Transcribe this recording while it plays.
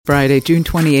Friday, June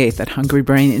 28th at Hungry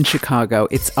Brain in Chicago.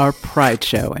 It's our Pride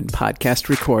show and podcast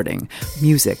recording.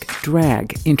 Music,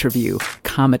 drag, interview,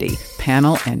 comedy,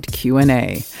 panel, and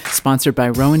Q&A. Sponsored by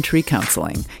Rowan Tree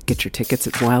Counseling. Get your tickets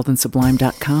at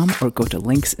wildandsublime.com or go to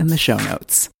links in the show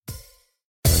notes.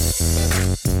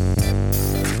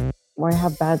 Why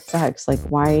have bad sex? Like,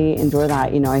 why endure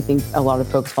that? I think a lot of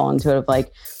folks fall into it of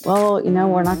like, well,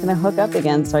 we're not going to hook up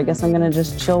again, so I guess I'm going to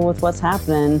just chill with what's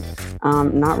happening.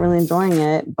 Not really enjoying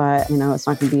it, but, it's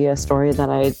not going to be a story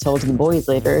that I tell to the boys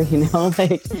later,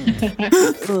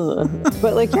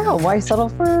 But, yeah, why settle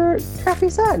for crappy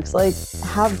sex? Like,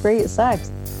 have great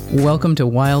sex. Welcome to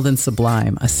Wild and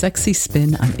Sublime, a sexy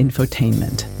spin on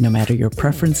infotainment, no matter your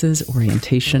preferences,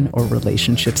 orientation, or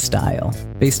relationship style.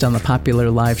 Based on the popular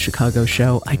live Chicago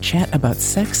show, I chat about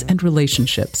sex and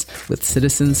relationships with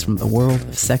citizens from the world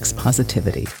of sex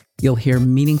positivity. You'll hear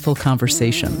meaningful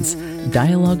conversations,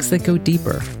 dialogues that go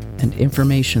deeper, and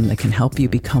information that can help you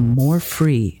become more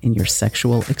free in your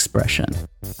sexual expression.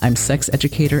 I'm sex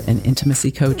educator and intimacy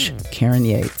coach, Karen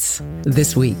Yates.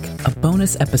 This week, a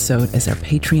bonus episode as our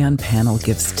Patreon panel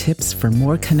gives tips for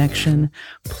more connection,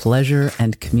 pleasure,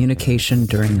 and communication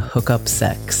during hookup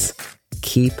sex.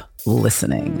 Keep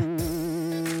listening.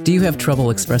 Do you have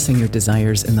trouble expressing your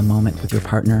desires in the moment with your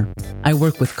partner? I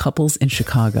work with couples in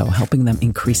Chicago, helping them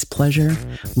increase pleasure,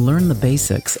 learn the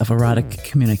basics of erotic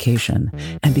communication,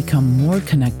 and become more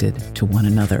connected to one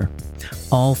another,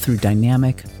 all through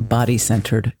dynamic,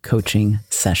 body-centered coaching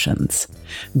sessions.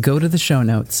 Go to the show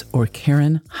notes or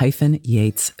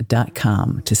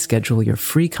Karen-Yates.com to schedule your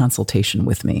free consultation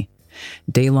with me.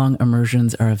 Day-long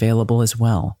immersions are available as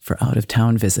well for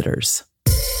out-of-town visitors.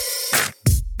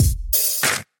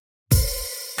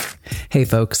 Hey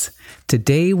folks,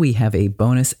 today we have a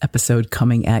bonus episode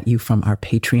coming at you from our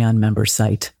Patreon member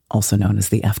site, also known as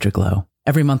the Afterglow.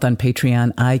 Every month on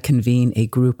Patreon, I convene a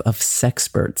group of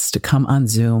sexperts to come on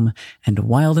Zoom, and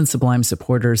Wild and Sublime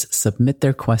supporters submit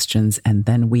their questions, and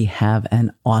then we have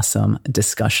an awesome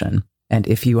discussion. And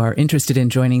if you are interested in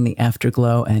joining the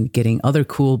Afterglow and getting other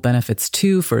cool benefits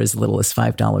too for as little as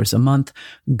 $5 a month,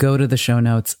 go to the show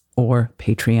notes or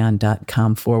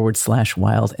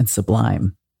patreon.com/wild and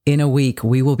sublime. In a week,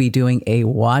 we will be doing a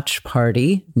watch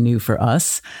party, new for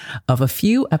us, of a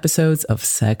few episodes of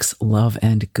Sex, Love,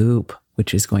 and Goop,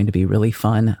 which is going to be really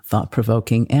fun,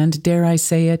 thought-provoking, and, dare I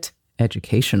say it,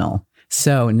 educational.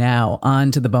 So now, on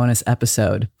to the bonus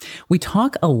episode. We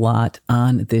talk a lot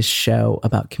on this show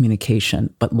about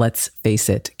communication, but let's face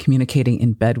it, communicating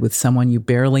in bed with someone you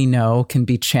barely know can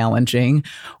be challenging,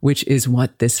 which is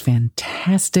what this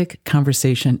fantastic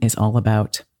conversation is all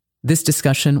about. This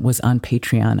discussion was on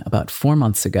Patreon about 4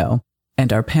 months ago,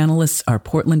 and our panelists are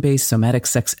Portland-based somatic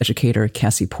sex educator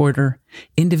Cassie Porter,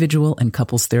 individual and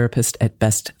couples therapist at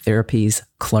Best Therapies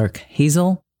Clark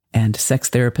Hazel, and sex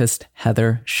therapist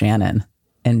Heather Shannon.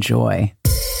 Enjoy.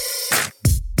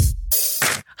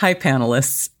 Hi,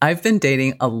 panelists. I've been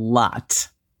dating a lot,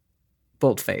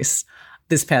 boldface,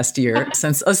 this past year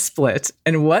since a split.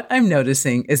 And what I'm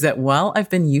noticing is that while I've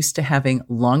been used to having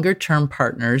longer term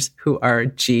partners who are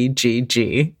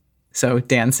GGG, so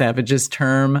Dan Savage's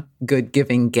term, good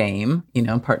giving game,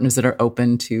 partners that are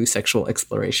open to sexual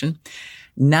exploration,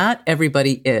 not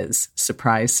everybody is.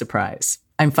 Surprise, surprise.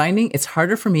 I'm finding it's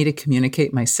harder for me to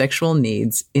communicate my sexual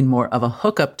needs in more of a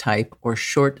hookup type or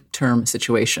short-term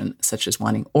situation, such as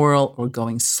wanting oral or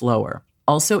going slower.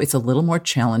 Also, it's a little more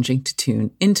challenging to tune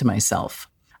into myself.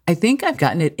 I think I've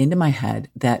gotten it into my head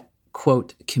that,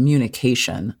 quote,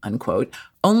 communication, unquote,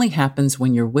 only happens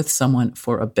when you're with someone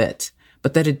for a bit,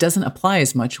 but that it doesn't apply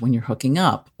as much when you're hooking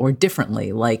up, or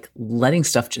differently, like letting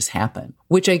stuff just happen,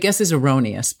 which I guess is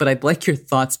erroneous, but I'd like your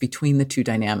thoughts between the two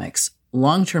dynamics,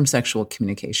 long-term sexual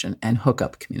communication and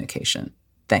hookup communication.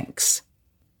 Thanks.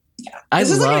 Yeah. This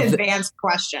is like an advanced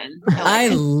question. I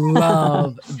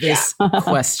love this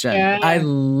question. Yeah. I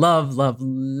love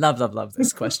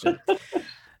this question.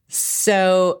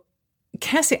 So,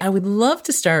 Cassie, I would love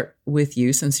to start with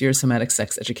you since you're a somatic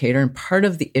sex educator. And part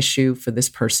of the issue for this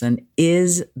person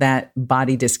is that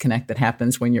body disconnect that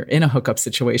happens when you're in a hookup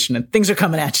situation and things are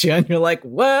coming at you and you're like,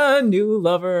 whoa, new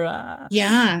lover.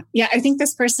 Yeah. I think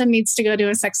this person needs to go to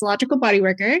a sexological body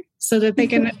worker so that they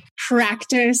can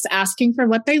practice asking for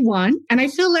what they want. And I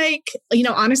feel like,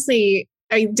 honestly,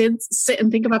 I did sit and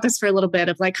think about this for a little bit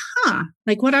of like,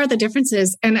 what are the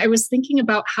differences? And I was thinking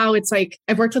about how it's like,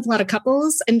 I've worked with a lot of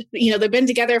couples and, they've been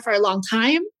together for a long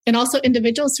time. And also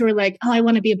individuals who are like, oh, I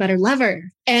want to be a better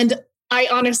lover. And I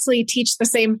honestly teach the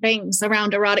same things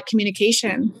around erotic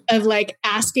communication of like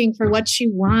asking for what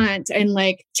you want and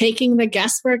like taking the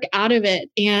guesswork out of it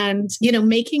and,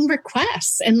 making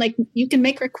requests. And like you can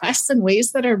make requests in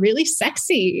ways that are really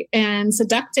sexy and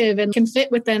seductive and can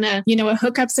fit within a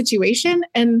hookup situation.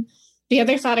 And the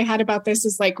other thought I had about this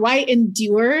is like, why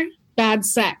endure bad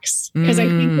sex? Because I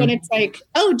think when it's like,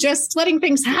 oh, just letting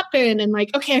things happen and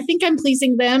like, okay, I think I'm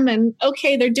pleasing them and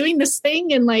okay, they're doing this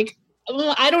thing and like,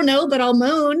 well, I don't know, but I'll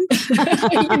moan,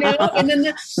 and then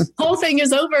the whole thing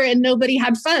is over and nobody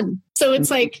had fun. So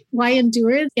it's like, why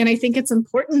endure? And I think it's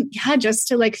important, just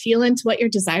to like feel into what your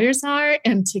desires are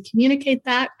and to communicate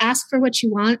that, ask for what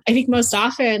you want. I think most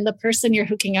often the person you're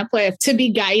hooking up with to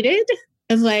be guided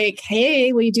of like,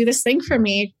 hey, will you do this thing for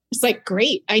me? It's like,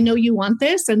 great, I know you want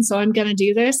this. And so I'm going to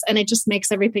do this. And it just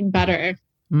makes everything better.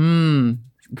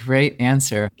 Great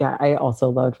answer. Yeah, I also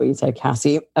loved what you said,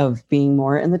 Cassie, of being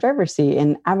more in the driver's seat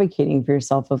and advocating for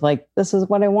yourself of like, this is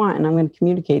what I want. And I'm going to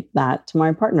communicate that to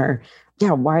my partner.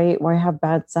 Yeah, why have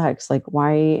bad sex? Like,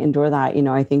 why endure that?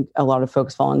 I think a lot of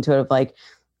folks fall into it of like,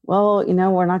 well,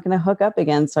 we're not going to hook up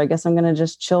again. So I guess I'm going to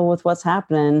just chill with what's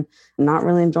happening. I'm not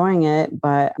really enjoying it,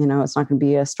 but, it's not going to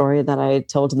be a story that I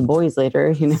tell to the boys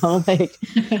later, like,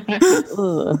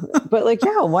 but like,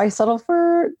 yeah, why settle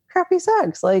for crappy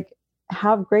sex? Like,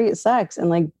 have great sex. And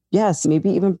like, yes, maybe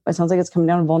even it sounds like it's coming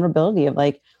down to vulnerability of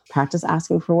like, practice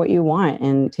asking for what you want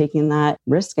and taking that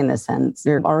risk in a sense.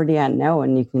 You're already at no,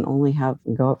 and you can only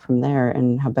go up from there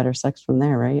and have better sex from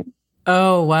there, right?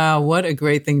 Oh, wow. What a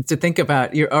great thing to think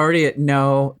about. You're already at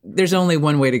no. There's only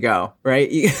one way to go, right?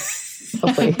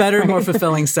 Better, more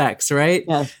fulfilling sex, right?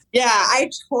 Yes. Yeah, I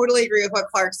totally agree with what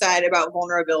Clark said about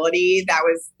vulnerability. That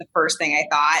was the first thing I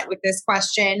thought with this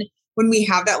question. When we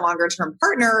have that longer term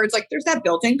partner, it's like there's that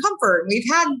built-in comfort. We've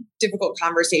had difficult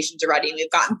conversations already and we've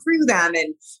gotten through them.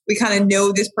 And we kind of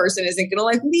know this person isn't going to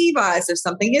like leave us if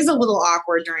something is a little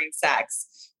awkward during sex.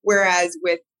 Whereas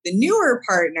with the newer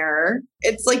partner,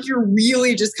 it's like you're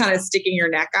really just kind of sticking your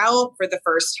neck out for the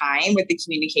first time with the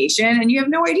communication and you have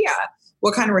no idea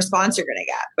what kind of response you're going to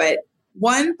get. But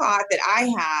one thought that I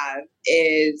have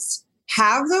is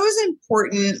have those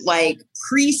important like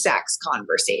pre-sex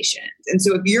conversations. And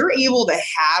so if you're able to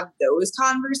have those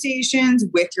conversations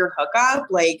with your hookup,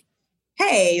 like,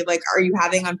 hey, like, are you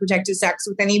having unprotected sex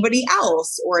with anybody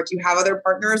else? Or if you have other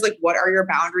partners, like, what are your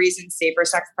boundaries and safer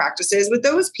sex practices with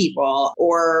those people?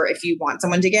 Or if you want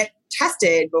someone to get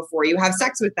tested before you have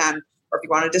sex with them, or if you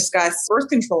want to discuss birth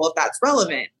control, if that's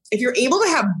relevant. If you're able to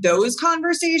have those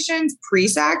conversations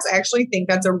pre-sex, I actually think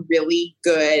that's a really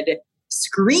good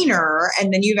screener.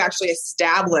 And then you've actually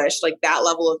established like that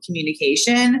level of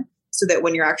communication so that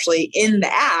when you're actually in the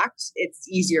act, it's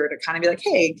easier to kind of be like,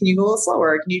 hey, can you go a little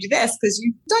slower? Can you do this? Because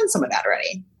you've done some of that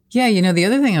already. Yeah. The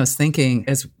other thing I was thinking,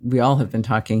 as we all have been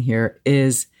talking here,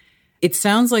 is it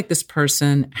sounds like this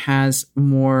person has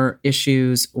more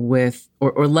issues with,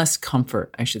 or less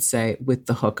comfort, I should say, with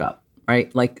the hookup,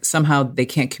 right? Like somehow they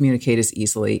can't communicate as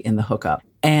easily in the hookup.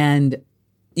 And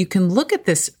you can look at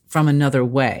this from another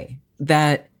way,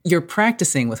 that you're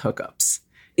practicing with hookups.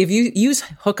 If you use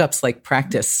hookups like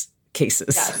practice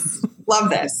cases. Yes.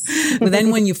 Love this. But then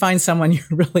when you find someone you're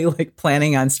really like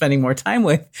planning on spending more time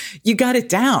with, you got it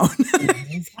down.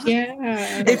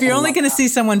 Yeah. If you're only going to see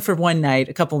someone for one night,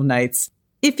 a couple of nights,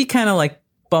 if you kind of like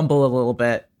bumble a little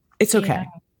bit, it's okay.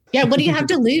 Yeah. What do you have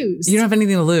to lose? You don't have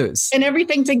anything to lose. And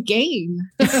everything to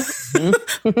gain.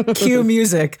 Cue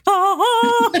music. Go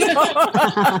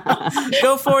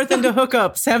forth into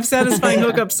hookups. Have satisfying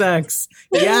hookup sex.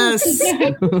 Yes.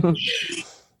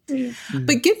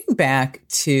 But getting back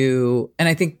to, and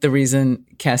I think the reason,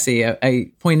 Cassie,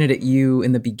 I pointed at you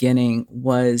in the beginning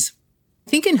was, I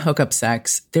think in hookup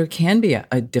sex, there can be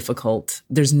a difficult,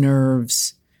 there's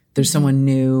nerves, there's someone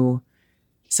new,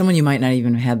 someone you might not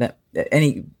even have had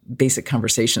any basic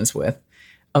conversations with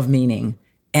of meaning.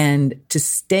 And to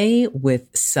stay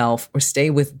with self or stay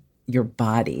with your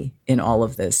body in all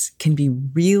of this can be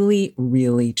really,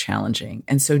 really challenging.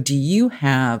 And so do you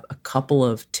have a couple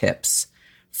of tips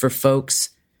for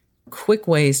folks, quick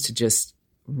ways to just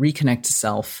reconnect to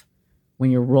self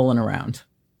when you're rolling around?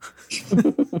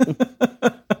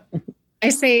 I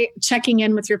say checking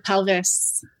in with your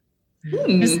pelvis.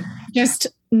 Just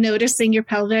noticing your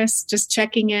pelvis, just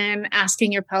checking in,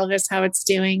 asking your pelvis how it's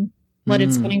doing, what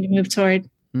it's wanting to move toward.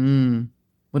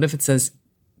 What if it says,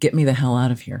 get me the hell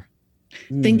out of here?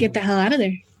 Then get the hell out of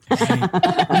there.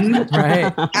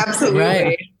 Right. Absolutely.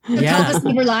 Right. The pelvis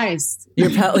never lies.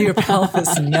 Your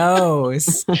pelvis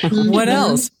knows. What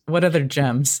else? What other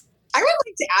gems? I would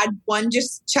like to add one,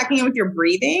 just checking in with your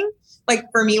breathing. like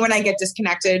for me, when I get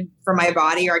disconnected from my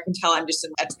body or I can tell I'm just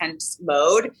in a tense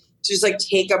mode, to just like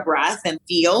take a breath and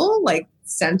feel like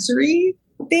sensory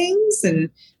things and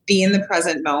be in the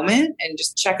present moment and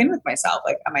just check in with myself.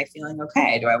 Like, am I feeling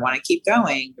okay? Do I want to keep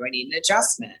going? Do I need an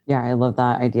adjustment? Yeah, I love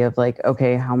that idea of like,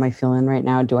 okay, how am I feeling right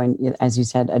now? Do I, as you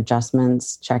said,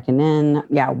 adjustments, checking in?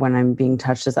 Yeah, when I'm being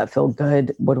touched, does that feel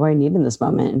good? What do I need in this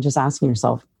moment? And just asking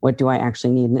yourself, what do I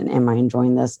actually need? And am I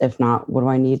enjoying this? If not, what do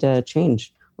I need to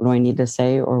change? What do I need to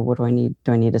say? Or what do I need?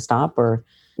 Do I need to stop? Or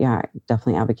yeah,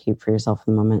 definitely advocate for yourself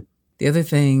in the moment. The other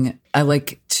thing I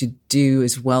like to do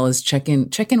as well is check in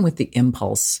with the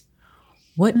impulse.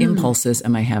 What impulses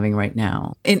am I having right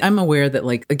now? And I'm aware that,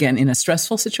 like, again, in a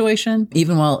stressful situation,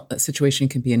 even while a situation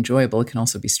can be enjoyable, it can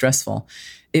also be stressful.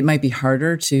 It might be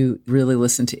harder to really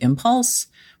listen to impulse.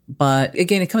 But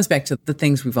again, it comes back to the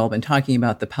things we've all been talking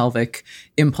about, the pelvic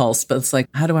impulse. But it's like,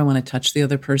 how do I want to touch the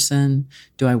other person?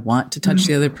 Do I want to touch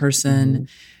the other person?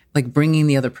 Like bringing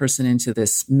the other person into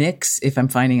this mix. If I'm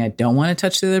finding I don't want to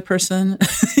touch the other person,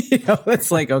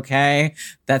 it's like, okay,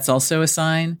 that's also a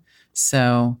sign.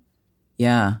 So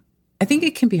yeah, I think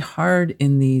it can be hard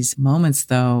in these moments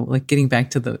though, like getting back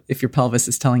to if your pelvis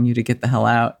is telling you to get the hell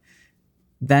out,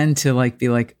 then to like be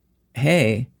like,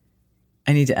 hey,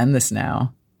 I need to end this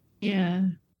now. Yeah.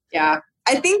 Yeah.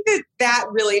 I think that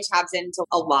really taps into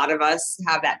a lot of us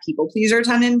have that people pleaser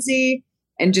tendency.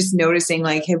 And just noticing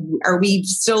like, are we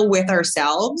still with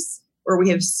ourselves or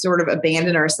we have sort of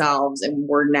abandoned ourselves and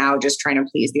we're now just trying to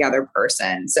please the other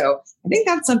person? So I think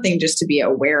that's something just to be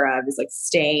aware of is like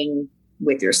staying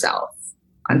with yourself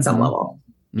on some level.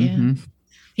 Yeah.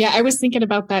 Yeah. I was thinking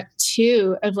about that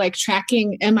too, of like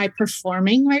tracking, am I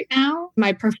performing right now? Am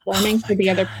I performing for the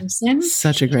other person?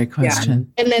 Such a great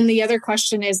question. Yeah. And then the other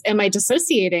question is, am I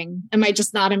dissociating? Am I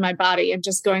just not in my body and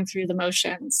just going through the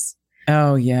motions?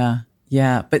 Oh, yeah.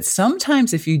 Yeah. But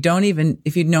sometimes if you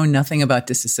know nothing about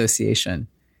disassociation,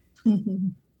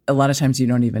 a lot of times you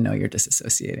don't even know you're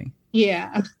disassociating.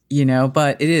 Yeah.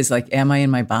 But it is like, am I in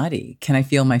my body? Can I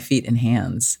feel my feet and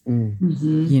hands?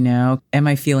 Am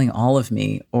I feeling all of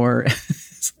me? Or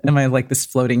am I like this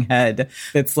floating head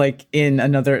that's like in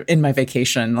my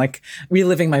vacation, like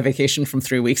reliving my vacation from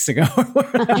 3 weeks ago or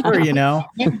whatever,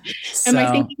 Am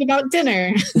I thinking about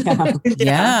dinner?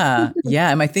 Yeah.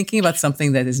 Am I thinking about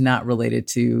something that is not related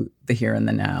to the here and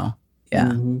the now?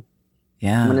 Yeah.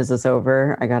 Yeah. When is this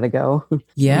over? I got to go.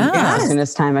 Yeah. As soon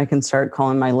as time I can start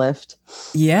calling my Lyft.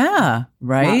 Yeah.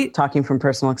 Right. Not talking from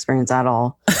personal experience at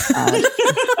all.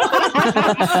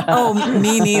 Oh,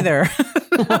 me neither.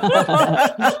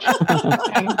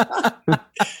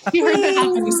 You heard that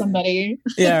happen to somebody.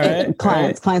 Yeah,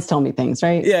 right. Clients tell me things,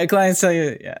 right? Yeah, clients tell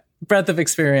you, breadth of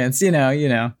experience,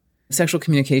 Sexual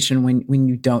communication when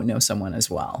you don't know someone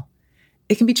as well.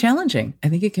 It can be challenging. I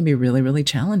think it can be really, really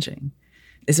challenging.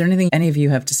 Is there anything any of you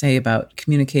have to say about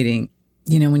communicating,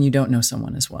 when you don't know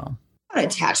someone as well?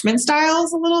 Attachment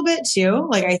styles a little bit too.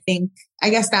 Like, I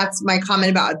guess that's my comment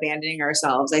about abandoning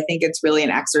ourselves. I think it's really an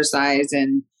exercise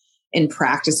in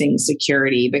practicing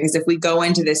security, because if we go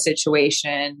into this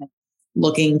situation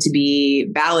looking to be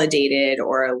validated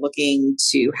or looking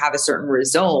to have a certain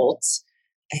result,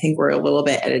 I think we're a little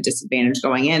bit at a disadvantage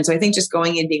going in. So I think just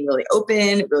going in, being really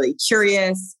open, really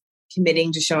curious,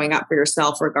 committing to showing up for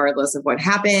yourself regardless of what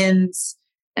happens,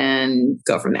 and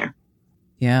go from there.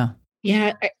 Yeah.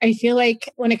 Yeah, I feel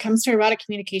like when it comes to erotic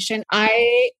communication,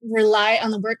 I rely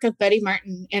on the work of Betty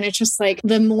Martin. And it's just like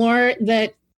the more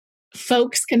that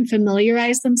folks can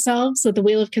familiarize themselves with the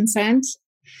wheel of consent,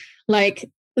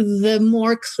 like the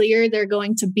more clear they're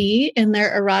going to be in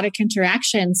their erotic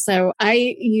interactions. So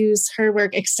I use her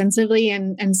work extensively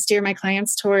and steer my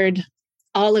clients toward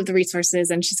all of the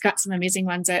resources. And she's got some amazing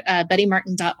ones at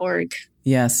bettymartin.org.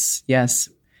 Yes.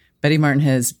 Betty Martin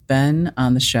has been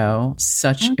on the show.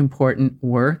 Such important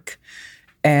work.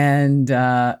 And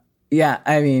what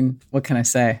can I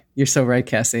say? You're so right,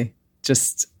 Cassie.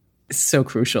 Just so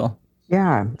crucial.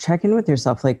 Yeah. Check in with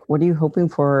yourself. Like, what are you hoping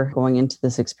for going into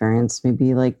this experience?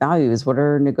 Maybe like values. What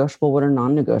are negotiable? What are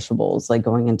non-negotiables? Like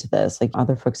going into this, like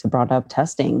other folks have brought up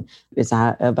testing. Is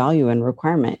that a value and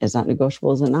requirement? Is that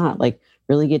negotiable? Is it not? Like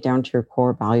really get down to your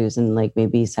core values and like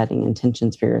maybe setting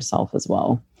intentions for yourself as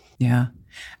well. Yeah.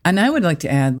 And I would like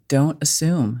to add, don't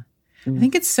assume. I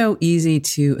think it's so easy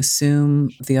to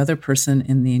assume the other person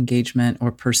in the engagement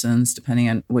or persons, depending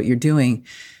on what you're doing,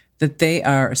 that they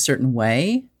are a certain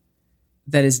way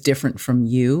that is different from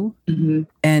you. Mm-hmm.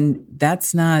 And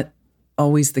that's not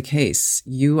always the case.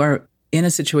 You are in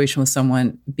a situation with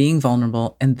someone being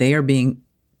vulnerable and they are being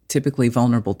typically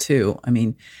vulnerable too. I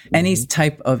mean, any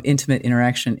type of intimate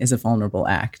interaction is a vulnerable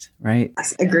act, right?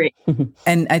 Yes, agree.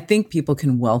 And I think people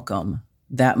can welcome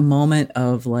that moment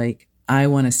of like, I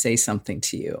want to say something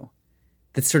to you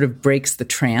that sort of breaks the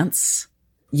trance.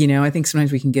 You know, I think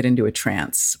sometimes we can get into a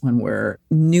trance when we're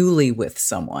newly with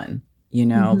someone, you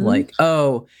know, like,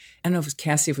 oh, I don't know if it was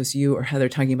Cassie, if it was you or Heather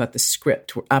talking about the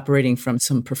script. We're operating from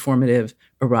some performative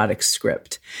erotic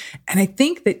script. And I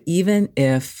think that even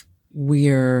if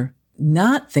we're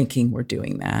not thinking we're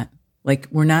doing that, like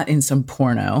we're not in some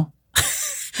porno,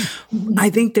 I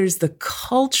think there's the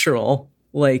cultural,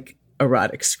 like,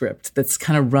 erotic script that's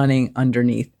kind of running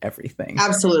underneath everything.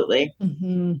 Absolutely.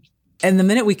 And the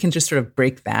minute we can just sort of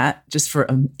break that just for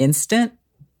an instant,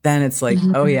 then it's like,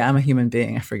 oh yeah, I'm a human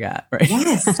being. I forgot. Right.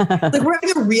 Yes. Like we're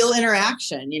having a real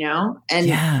interaction, you know?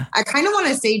 And I kind of want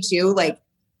to say too, like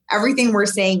everything we're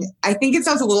saying, I think it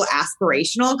sounds a little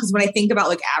aspirational because when I think about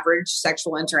like average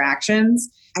sexual interactions,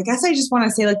 I guess I just want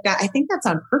to say like that. I think that's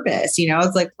on purpose. You know,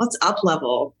 it's like, let's up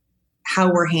level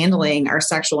how we're handling our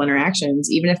sexual interactions,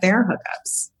 even if they are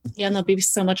hookups. Yeah, and they'll be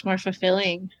so much more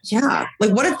fulfilling. Yeah.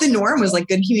 Like what if the norm was like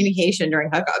good communication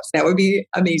during hookups? That would be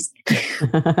amazing.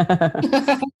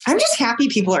 I'm just happy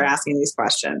people are asking these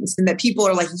questions and that people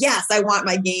are like, yes, I want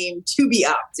my game to be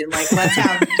upped and like, let's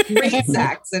have great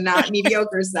sex and not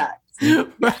mediocre sex.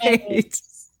 Right.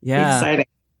 Yeah. Exciting.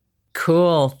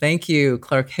 Cool. Thank you,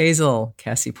 Clark Hazel,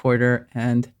 Cassie Porter,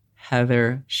 and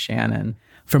Heather Shannon.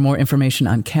 For more information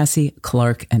on Cassie,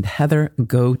 Clark, and Heather,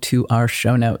 go to our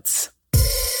show notes.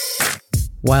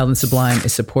 Wild and Sublime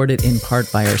is supported in part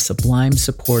by our Sublime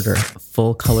supporter,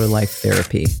 Full Color Life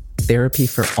Therapy. Therapy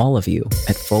for all of you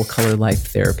at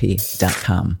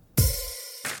fullcolorlifetherapy.com.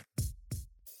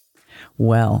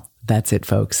 Well, that's it,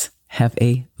 folks. Have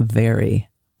a very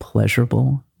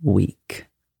pleasurable week.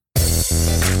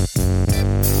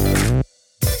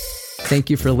 Thank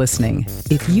you for listening.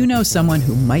 If you know someone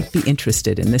who might be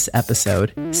interested in this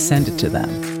episode, send it to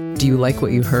them. Do you like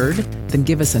what you heard? Then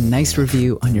give us a nice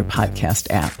review on your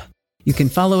podcast app. You can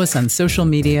follow us on social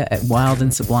media at Wild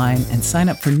and Sublime and sign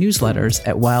up for newsletters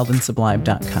at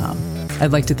wildandsublime.com.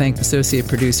 I'd like to thank associate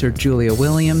producer Julia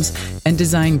Williams and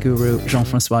design guru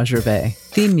Jean-Francois Gervais.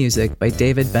 Theme music by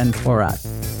David Ben Porat.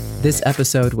 This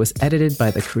episode was edited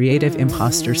by the Creative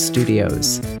Imposter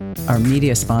Studios. Our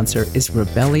media sponsor is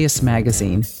Rebellious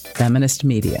Magazine, feminist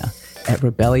media, at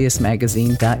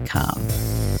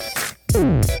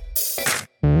rebelliousmagazine.com.